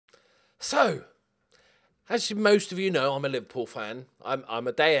So, as most of you know, I'm a Liverpool fan. I'm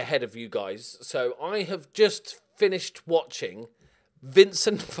a day ahead of you guys. So I have just finished watching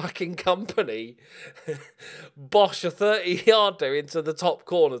Vincent fucking Kompany bosh a 30-yarder into the top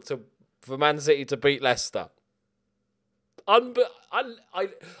corner for Man City to beat Leicester. I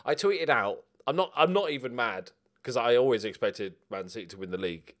tweeted out. I'm not even mad because I always expected Man City to win the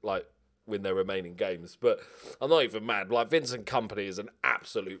league, like win their remaining games. But I'm not even mad. Like, Vincent Kompany is an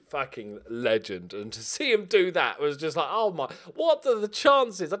absolute fucking legend, and to see him do that was just like, oh my, what are the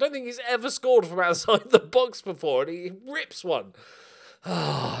chances? I don't think he's ever scored from outside the box before, and he rips one.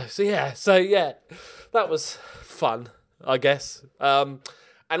 So yeah, that was fun, I guess. And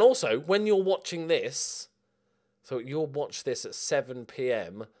also, when you're watching this, so you'll watch this at 7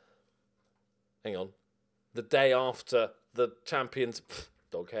 p.m. Hang on, the day after the Champions.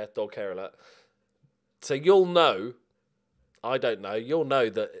 Dog care alert. So you'll know, I don't know, you'll know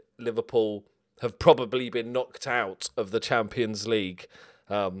that Liverpool have probably been knocked out of the Champions League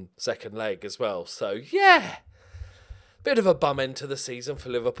second leg as well. So yeah, bit of a bum end to the season for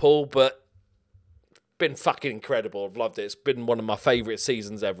Liverpool, but been fucking incredible. I've loved it. It's been one of my favourite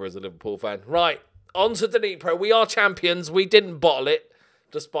seasons ever as a Liverpool fan. Right, on to Dnipro. We are champions. We didn't bottle it,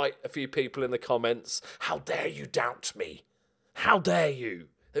 despite a few people in the comments. How dare you doubt me? How dare you?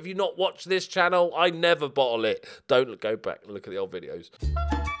 Have you not watched this channel? I never bottle it. Don't go back and look at the old videos.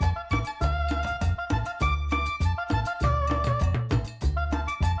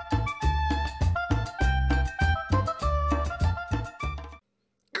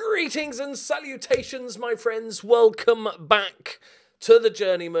 Greetings and salutations, my friends. Welcome back to the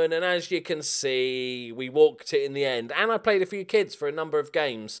Journeyman, and as you can see, we walked it in the end, and I played a few kids for a number of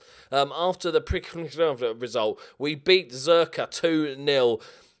games. After the result, we beat Zerka 2-0.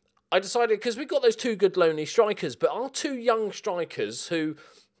 I decided, because we got those two good lonely strikers, but our two young strikers who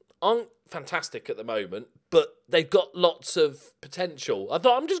aren't fantastic at the moment, but they've got lots of potential. I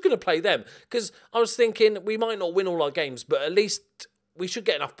thought, I'm just going to play them, because I was thinking we might not win all our games, but at least we should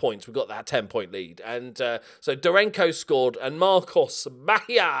get enough points. We've got that 10-point lead. And so Dorenko scored, and Marcos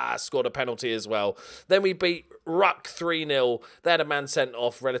Bahia scored a penalty as well. Then we beat Ruck 3-0. They had a man sent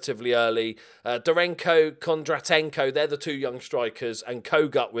off relatively early. Dorenko, Kondratenko, they're the two young strikers, and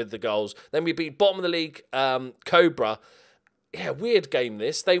Kogut with the goals. Then we beat bottom of the league, Cobra. Yeah, weird game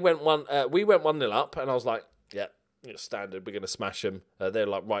this. We went 1-0 up, and I was like, yeah, standard, we're going to smash them. They're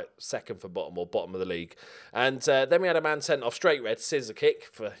like right second for bottom or bottom of the league. And then we had a man sent off straight red, scissor kick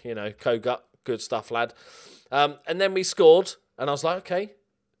for, Kogut. Good stuff, lad. And then we scored, and I was like, okay.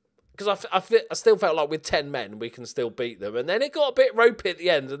 Because I still felt like with 10 men, we can still beat them. And then it got a bit ropey at the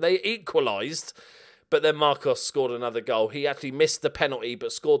end, and they equalised. But then Marcos scored another goal. He actually missed the penalty,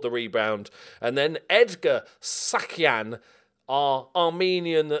 but scored the rebound. And then Edgar Sakyan, our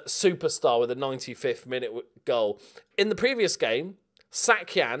Armenian superstar, with a 95th minute goal. In the previous game,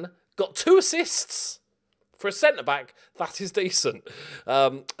 Sakyan got 2 assists. For a centre-back, that is decent.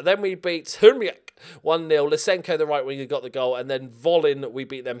 Then we beat Hrmyak 1-0. Lysenko, the right winger, got the goal. And then Volin, we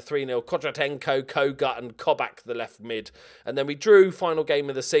beat them 3-0. Kondratenko, Kogut, and Kobak, the left mid. And then we drew, final game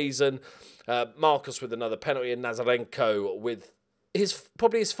of the season. Marcus with another penalty, and Nazarenko with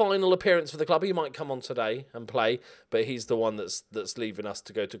probably his final appearance for the club. He might come on today and play, but he's the one that's leaving us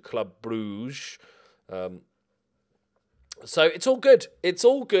to go to Club Bruges. So it's all good. It's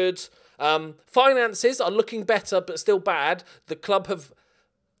all good. Finances are looking better, but still bad. The club have,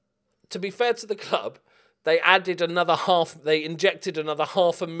 to be fair to the club, they injected another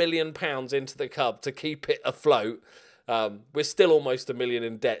 £500,000 into the club to keep it afloat. We're still almost $1 million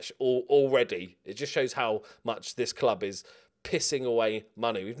in debt already. It just shows how much this club is pissing away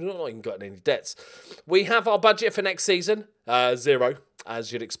money. We've not even got any debts. We have our budget for next season, 0,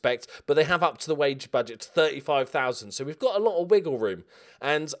 as you'd expect, but they have up to the wage budget to 35,000, so we've got a lot of wiggle room.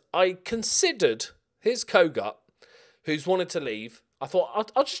 And I considered, here's Kogut, who's wanted to leave. I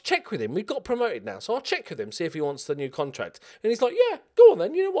thought, I'll just check with him. We've got promoted now, so I'll check with him, see if he wants the new contract. And he's like, yeah, go on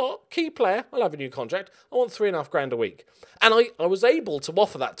then. You know what? Key player. I'll have a new contract. I want $3,500 a week. And I was able to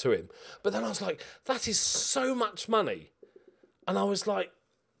offer that to him. But then I was like, that is so much money. And I was like,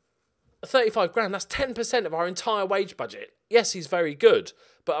 35 grand, that's 10% of our entire wage budget. Yes, he's very good.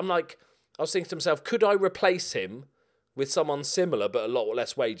 But I was thinking to myself, could I replace him with someone similar but a lot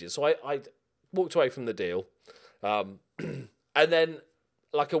less wages? So I walked away from the deal. And then,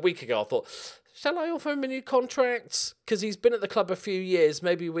 like a week ago, I thought, shall I offer him a new contract? Because he's been at the club a few years.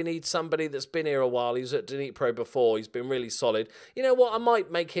 Maybe we need somebody that's been here a while. He was at Dnipro before. He's been really solid. You know what? I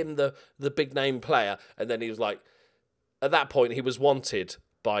might make him the big name player. And then he was like, at that point, he was wanted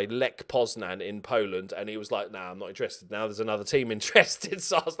by Lech Poznan in Poland, and he was like, "Nah, I'm not interested. Now there's another team interested."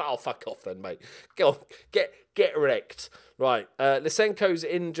 So I was like, "Oh, fuck off then, mate. Go on, get wrecked." Right, Lysenko's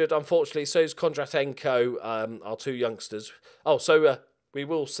injured, unfortunately. So is Kondratenko, our two youngsters. Oh, so we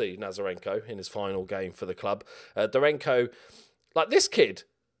will see Nazarenko in his final game for the club. Dorenko, like this kid,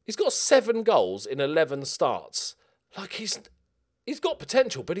 he's got 7 goals in 11 starts. Like he's got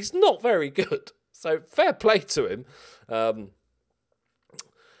potential, but he's not very good. So fair play to him.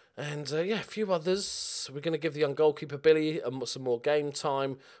 And a few others. We're going to give the young goalkeeper Billy some more game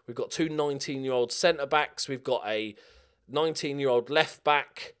time. We've got 2 19-year-old centre-backs. We've got a 19-year-old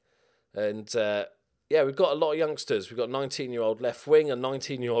left-back. And, we've got a lot of youngsters. We've got a 19-year-old left wing, a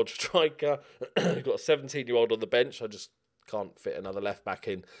 19-year-old striker. We've got a 17-year-old on the bench. I just can't fit another left-back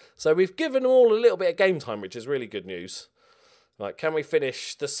in. So we've given them all a little bit of game time, which is really good news. Right, can we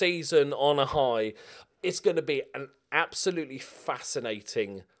finish the season on a high? It's going to be an absolutely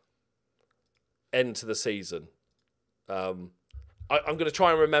fascinating end to the season. I'm going to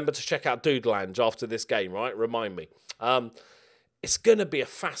try and remember to check out Doodlange after this game, right? Remind me. It's going to be a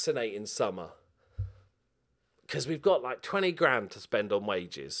fascinating summer because we've got like 20 grand to spend on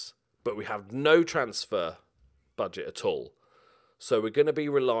wages, but we have no transfer budget at all. So we're going to be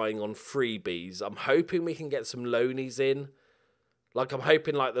relying on freebies. I'm hoping we can get some loanies in. Like, I'm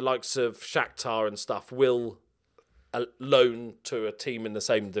hoping like the likes of Shakhtar and stuff will loan to a team in the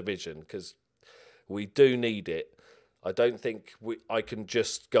same division because we do need it. I don't think I can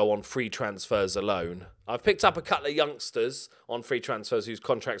just go on free transfers alone. I've picked up a couple of youngsters on free transfers whose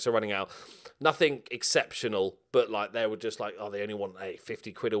contracts are running out. Nothing exceptional, but like they were just like, they only want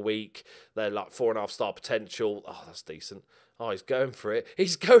 50 quid a week. They're like 4.5-star potential. Oh, that's decent. Oh, he's going for it.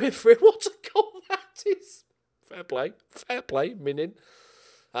 He's going for it. What a goal that is. Fair play, Minin.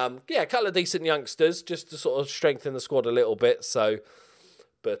 A couple of decent youngsters just to sort of strengthen the squad a little bit. So,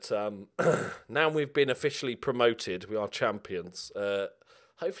 but now we've been officially promoted, we are champions.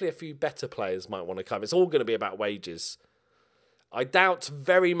 Hopefully a few better players might want to come. It's all going to be about wages. I doubt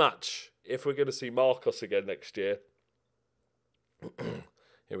very much if we're going to see Marcos again next year.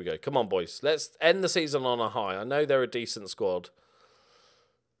 Here we go. Come on, boys. Let's end the season on a high. I know they're a decent squad.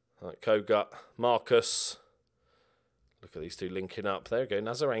 Right, Kogut, Marcus. Look at these two linking up. There we go.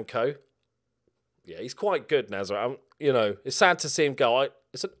 Nazarenko. Yeah, he's quite good, Nazar. It's sad to see him go.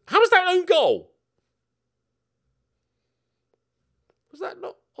 How was that an own goal? Was that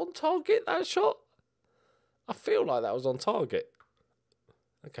not on target, that shot? I feel like that was on target.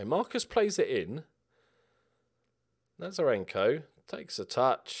 Okay, Marcus plays it in. Nazarenko takes a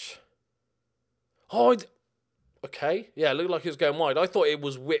touch. Okay, yeah, it looked like it was going wide. I thought it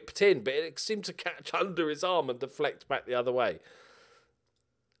was whipped in, but it seemed to catch under his arm and deflect back the other way.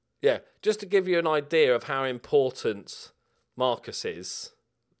 Yeah, just to give you an idea of how important Marcus is.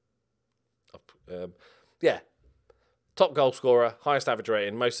 Top goal scorer, highest average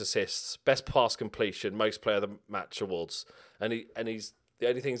rating, most assists, best pass completion, most player of the match awards. And he's the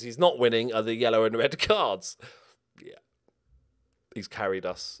only things he's not winning are the yellow and red cards. Yeah. He's carried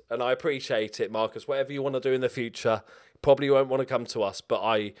us. And I appreciate it, Marcus. Whatever you want to do in the future, probably won't want to come to us, but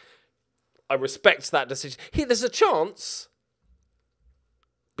I respect that decision. There's a chance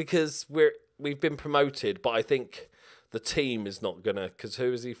because we've been promoted, but I think the team is not gonna. Because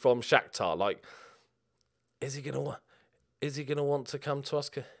who is he from? Shakhtar. Like, is he gonna want to come to us?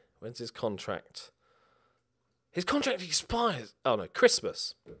 When's his contract? His contract expires. Oh no,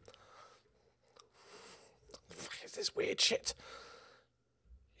 Christmas. Fuck is this weird shit?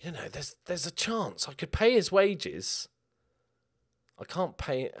 There's a chance I could pay his wages. I can't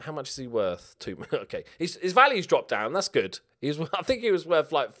pay. How much is he worth? Okay, his value's dropped down. That's good. I think he was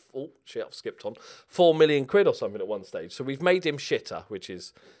worth like I've skipped on 4 million quid or something at one stage. So we've made him shitter, which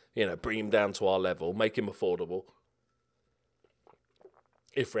is bring him down to our level, make him affordable.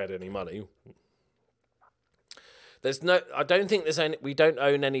 If we had any money. I don't think we don't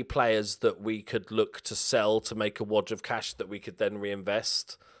own any players that we could look to sell to make a wad of cash that we could then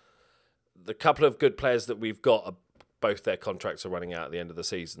reinvest. The couple of good players that we've got, both their contracts are running out at the end of the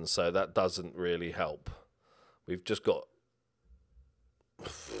season, so that doesn't really help. We've just got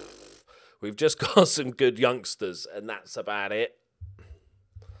some good youngsters, and that's about it.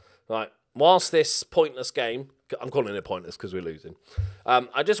 Right. Whilst this pointless game, I'm calling it pointless because we're losing.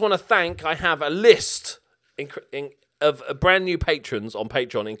 I just want to thank. I have a list of brand new patrons on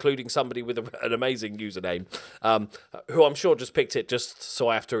Patreon, including somebody with an amazing username, who I'm sure just picked it just so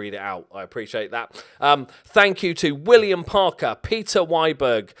I have to read it out. I appreciate that. Thank you to William Parker, Peter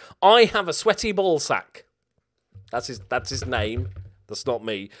Weiberg. I have a sweaty ball sack. That's his name. That's not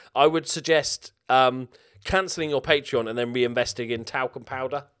me. I would suggest cancelling your Patreon and then reinvesting in talcum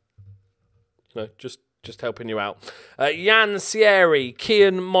powder. You know, just helping you out. Jan Sieri,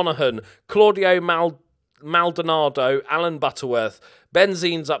 Kian Monaghan, Claudio Maldonado, Alan Butterworth,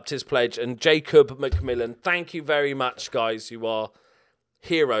 Benzine's upped his pledge, and Jacob McMillan. Thank you very much, guys. You are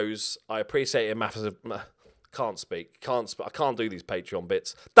heroes. I appreciate it massively. Can't speak. I can't do these Patreon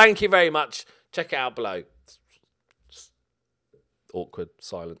bits. Thank you very much. Check it out below. Awkward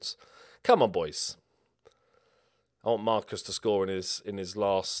silence. Come on, boys. I want Marcus to score in his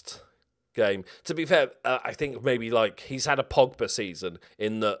last game. To be fair, I think maybe like he's had a Pogba season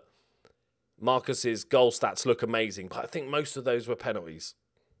in that Marcus's goal stats look amazing, but I think most of those were penalties.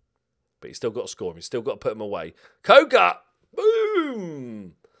 But he's still got to score him. He's still got to put him away. Koga!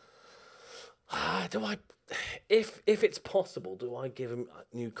 Boom! Do I... If it's possible, do I give him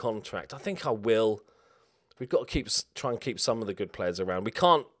a new contract? I think I will. We've got to try and keep some of the good players around. We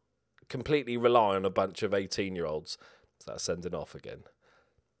can't completely rely on a bunch of 18-year-olds. So that's sending off again.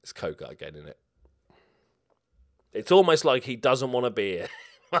 It's Koga again, isn't it? It's almost like he doesn't want to be here.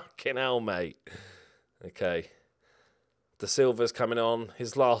 Fucking hell, mate. Okay. De Silva's coming on.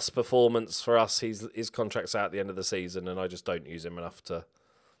 His last performance for us, his contract's out at the end of the season, and I just don't use him enough to...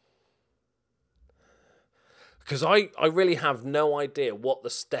 Because I really have no idea what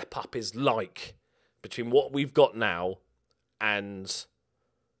the step up is like between what we've got now and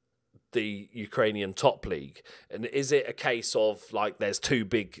the Ukrainian top league. And is it a case of, like, there's two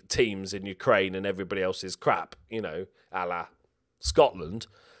big teams in Ukraine and everybody else is crap, you know, a la Scotland?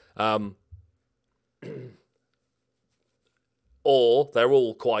 Or they're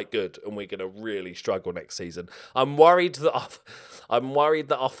all quite good and we're going to really struggle next season. I'm worried that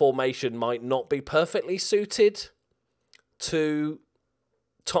our formation might not be perfectly suited to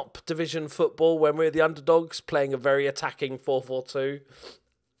top division football when we're the underdogs playing a very attacking 4-4-2.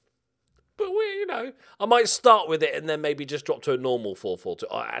 But you know, I might start with it and then maybe just drop to a normal 4-4-2.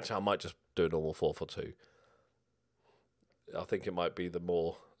 Actually, I might just do a normal 4-4-2. I think it might be the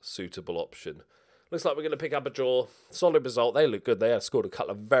more suitable option. Looks like we're going to pick up a draw. Solid result. They look good. They have scored a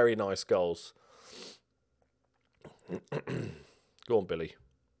couple of very nice goals. Go on, Billy.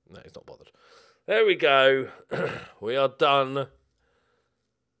 No, he's not bothered. There we go. We are done.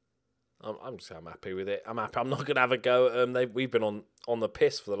 I'm happy with it. I'm happy. I'm not going to have a go at them. We've been on the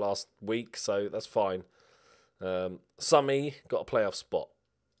piss for the last week, so that's fine. Summy got a playoff spot.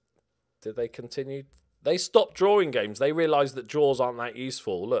 Did they continue? They stopped drawing games. They realised that draws aren't that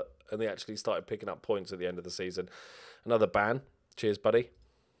useful. Look. And they actually started picking up points at the end of the season. Another ban. Cheers, buddy.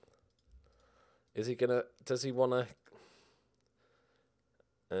 Is he gonna? Does he want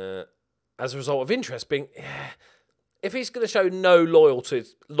to? As a result of interest being, if he's going to show no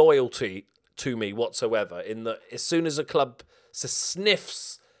loyalty to me whatsoever, in that as soon as a club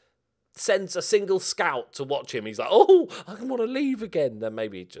sniffs, sends a single scout to watch him, he's like, oh, I want to leave again. Then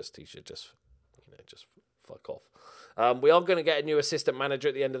maybe he should just fuck off. We are going to get a new assistant manager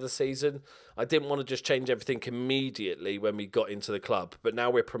at the end of the season. I didn't want to just change everything immediately when we got into the club, but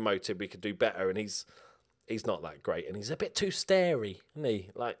now we're promoted, we could do better, and he's not that great, and he's a bit too starey, isn't he?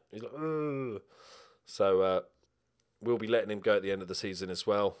 He's like, ugh. So we'll be letting him go at the end of the season as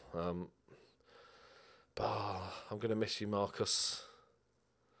well. But I'm going to miss you, Marcus.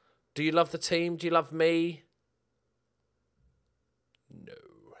 Do you love the team? Do you love me? No.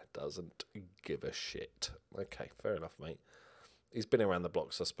 Doesn't give a shit. Okay, fair enough, mate. He's been around the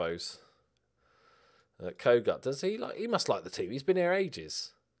blocks, I suppose. Kogut, does he like? He must like the team. He's been here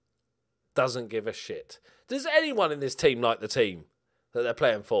ages. Doesn't give a shit. Does anyone in this team like the team that they're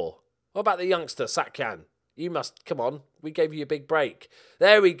playing for? What about the youngster, Sakyan? You must, come on. We gave you a big break.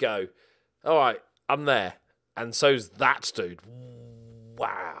 There we go. All right, I'm there. And so's that dude.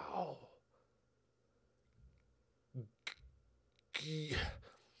 Wow.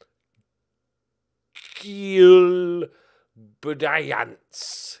 Gil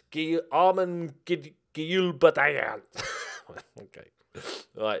Budayants. Armin Gil Budayants. Okay.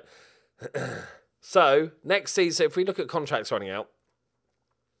 Right. So, next season, if we look at contracts running out,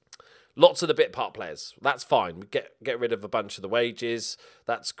 lots of the bit part players. That's fine. We get rid of a bunch of the wages.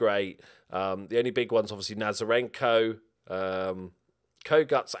 That's great. The only big ones, obviously, Nazarenko.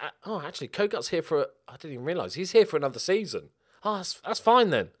 Kogut's... Oh, actually, Kogut's here for... I didn't even realise. He's here for another season. Oh, that's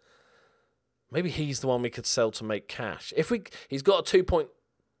fine then. Maybe he's the one we could sell to make cash. He's got a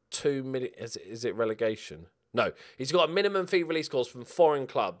 2.2 million. Is it relegation? No, he's got a minimum fee release clause from foreign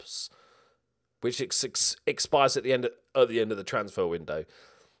clubs, which expires at the end of the transfer window.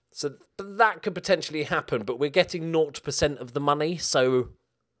 So that could potentially happen, but we're getting 0% of the money, so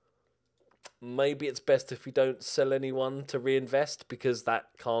maybe it's best if we don't sell anyone to reinvest, because that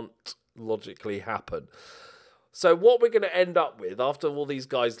can't logically happen. So what we're going to end up with after all these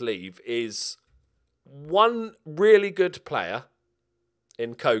guys leave is one really good player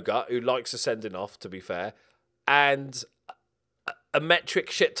in Koga who likes ascending off, to be fair, and a metric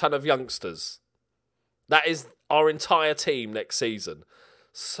shit ton of youngsters. That is our entire team next season.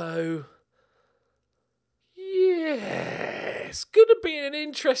 So, yeah, it's going to be an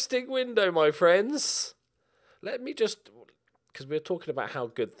interesting window, my friends. Let me just, because we're talking about how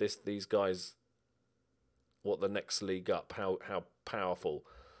good these guys, what the next league up, how powerful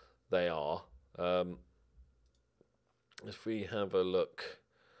they are. If we have a look.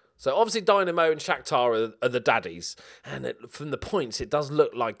 So obviously Dynamo and Shakhtar are the daddies. And from the points, it does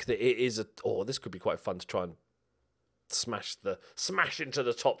look like that it is this could be quite fun to try and smash into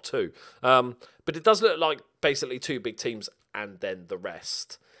the top two. But it does look like basically two big teams and then the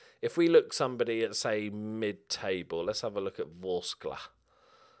rest. If we look somebody at, say, mid-table, let's have a look at Vorskla.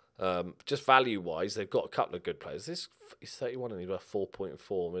 Just value-wise, they've got a couple of good players. This is 31 and he's worth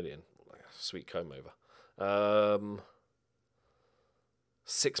 4.4 million. Sweet comb over.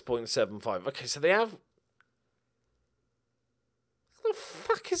 6.75. Okay, so they have... The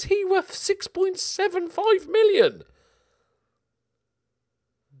fuck is he worth 6.75 million?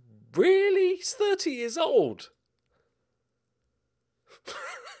 Really? He's 30 years old.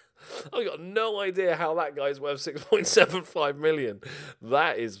 I've got no idea how that guy's worth 6.75 million.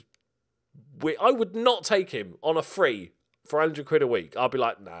 That is weird. I would not take him on a free for 100 quid a week. I'll be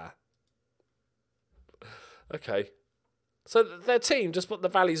like, nah. Okay. So their team, just put the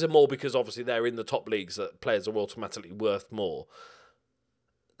values are more because obviously they're in the top leagues that players are automatically worth more.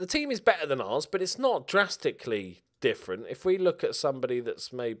 The team is better than ours, but it's not drastically different. If we look at somebody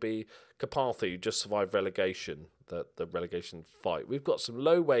that's maybe Carpathy, who just survived relegation, the relegation fight, we've got some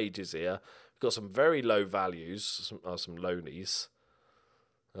low wages here. We've got some very low values, some loanies.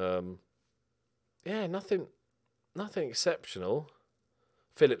 Yeah, nothing exceptional.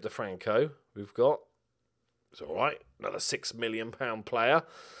 Philip DeFranco, we've got. It's all right. Another £6 million player.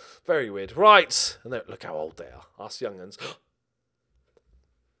 Very weird. Right. And look how old they are. Us young'uns.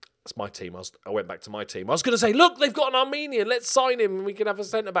 That's my team. I went back to my team. I was going to say, look, they've got an Armenian. Let's sign him and we can have a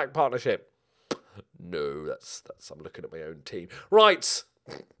centre-back partnership. No, that's I'm looking at my own team. Right.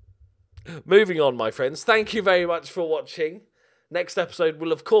 Moving on, my friends. Thank you very much for watching. Next episode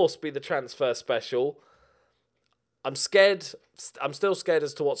will, of course, be the transfer special. I'm scared. I'm still scared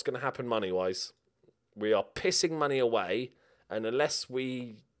as to what's going to happen money-wise. We are pissing money away, and unless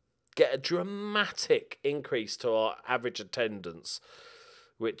we get a dramatic increase to our average attendance,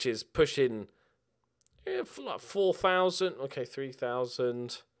 which is pushing for like 4,000, okay,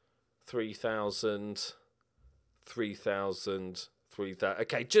 3,000, 3,000, 3,000, 3,000.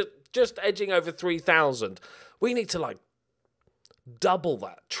 Okay, just edging over 3,000. We need to like double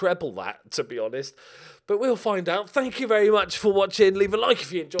that, treble that, to be honest. But we'll find out. Thank you very much for watching. Leave a like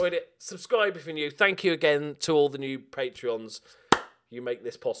if you enjoyed it. Subscribe if you're new. Thank you again to all the new Patreons. You make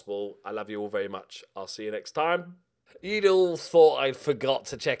this possible. I love you all very much. I'll see you next time. You'd all thought I forgot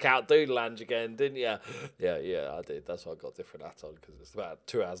to check out Doodlange again, didn't you? Yeah, I did. That's why I got different at on, because it's about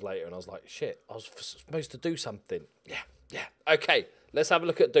 2 hours later and I was like, shit, I was supposed to do something. Yeah. Okay, let's have a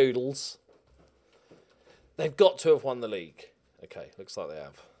look at Doodles. They've got to have won the league. Okay, looks like they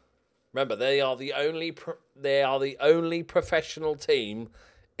have. Remember, they are the only professional team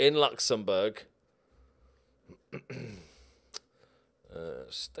in Luxembourg.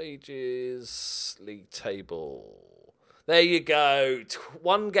 Stages, league table. There you go.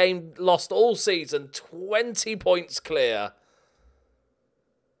 One game lost all season. 20 points clear.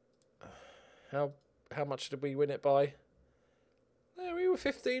 How much did we win it by? Yeah, we were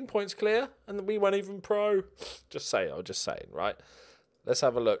 15 points clear, and we weren't even pro. Just saying, right? Let's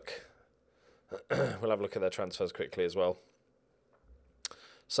have a look. We'll have a look at their transfers quickly as well.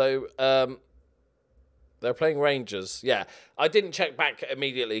 So, they're playing Rangers. Yeah, I didn't check back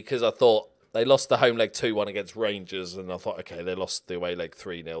immediately because I thought they lost the home leg 2-1 against Rangers, and I thought, okay, they lost the away leg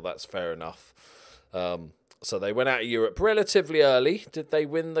 3-0. That's fair enough. So they went out of Europe relatively early. Did they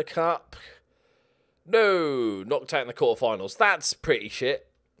win the cup? No, knocked out in the quarterfinals. That's pretty shit.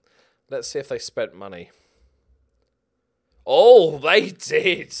 Let's see if they spent money. Oh, they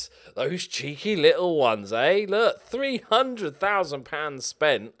did. Those cheeky little ones, eh? Look, £300,000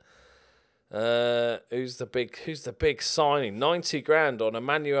 spent. Who's the big signing? 90 grand on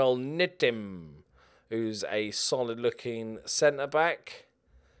Emmanuel Nitim, who's a solid looking centre back.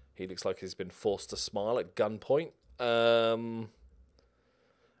 He looks like he's been forced to smile at gunpoint.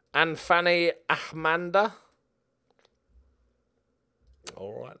 Anfani Ahmanda.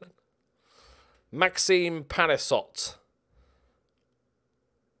 All right then. Maxime Panisot.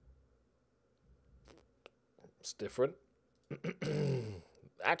 That's different.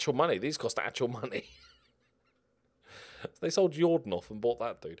 Actual money. These cost actual money. They sold Jordan off and bought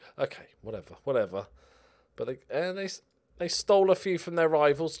that dude. Okay, whatever. But they stole a few from their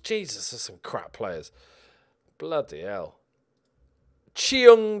rivals. Jesus, there's some crap players. Bloody hell.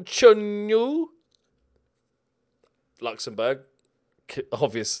 Cheong Chunyu. Luxembourg.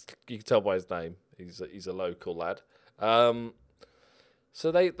 Obvious, you can tell by his name. He's a local lad. So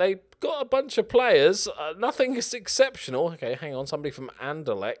they got a bunch of players. Nothing is exceptional. Okay, hang on. Somebody from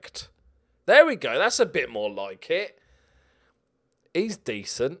Anderlecht. There we go. That's a bit more like it. He's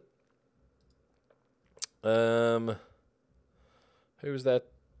decent. Who was their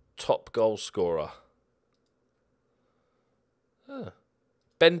top goal scorer?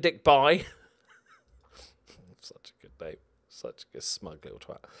 Bendik Bai. Such a good name. Such a smug little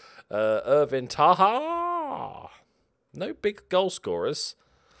twat. Irvin Taha. No big goal scorers.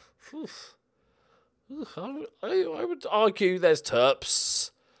 I would argue there's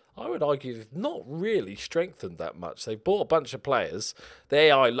Terps. I would argue they've not really strengthened that much. They've bought a bunch of players.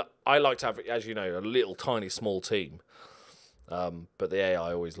 I like to have, as you know, a little tiny small team. But the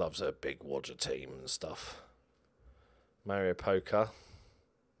AI always loves a big Wodger team and stuff. Mario Poker.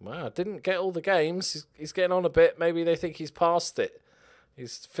 Wow, didn't get all the games. He's getting on a bit. Maybe they think he's past it.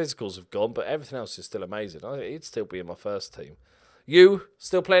 His physicals have gone, but everything else is still amazing. He'd still be in my first team. You,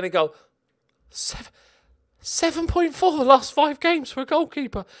 still playing a goal. 7.4 the last 5 games for a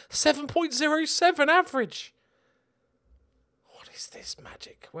goalkeeper. 7.07 average. What is this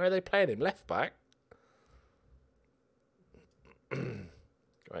magic? Where are they playing him? Left back?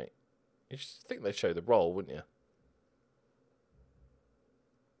 Great. You should think they'd show the role, wouldn't you?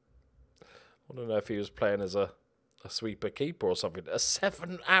 I don't know if he was playing as a sweeper keeper or something. A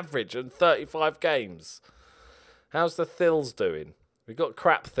 7 average and 35 games. How's the Thils doing? We got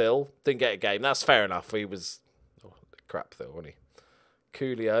crap Thil. Didn't get a game. That's fair enough. He was crap Thil, wasn't he?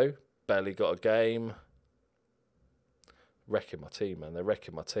 Coolio barely got a game. Wrecking my team, man. They're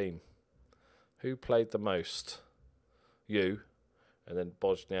wrecking my team. Who played the most? You. And then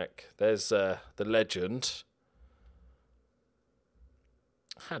Bosniak. There's the legend.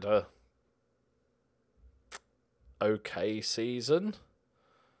 Had a okay season.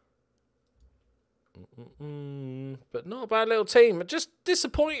 But not a bad little team. Just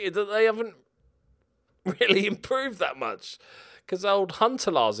disappointed that they haven't really improved that much. Because old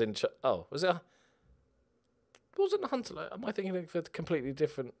Huntelaar's in charge. Oh, was it? Wasn't Huntelaar? Am I thinking of a completely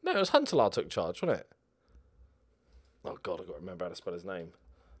different? No, it was Huntelaar took charge, wasn't it? Oh God, I've got to remember how to spell his name.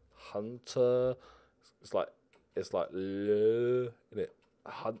 Hunter. It's like isn't it?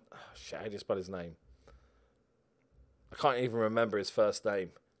 Shit, how do you spell his name? I can't even remember his first name.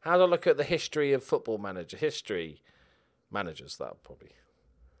 How do I look at the history of Football Manager? History managers, that probably.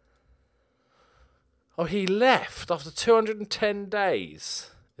 Oh, he left after 210 days.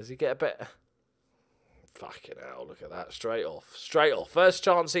 Does he get a bit? Fucking hell, look at that. Straight off. Straight off. First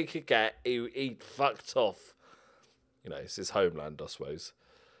chance he could get, he fucked off. You know, it's his homeland, I suppose.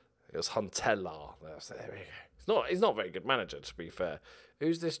 It was Huntelaar. There we go. He's not a very good manager, to be fair.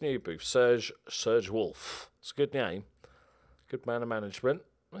 Who's this new booth? Serge Wolf. It's a good name. Good man of management.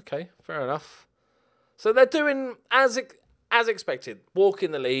 Okay, fair enough. So they're doing as expected. Walk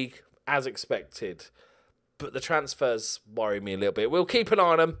in the league, as expected. But the transfers worry me a little bit. We'll keep an eye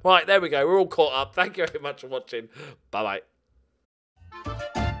on them. Right, there we go. We're all caught up. Thank you very much for watching. Bye-bye.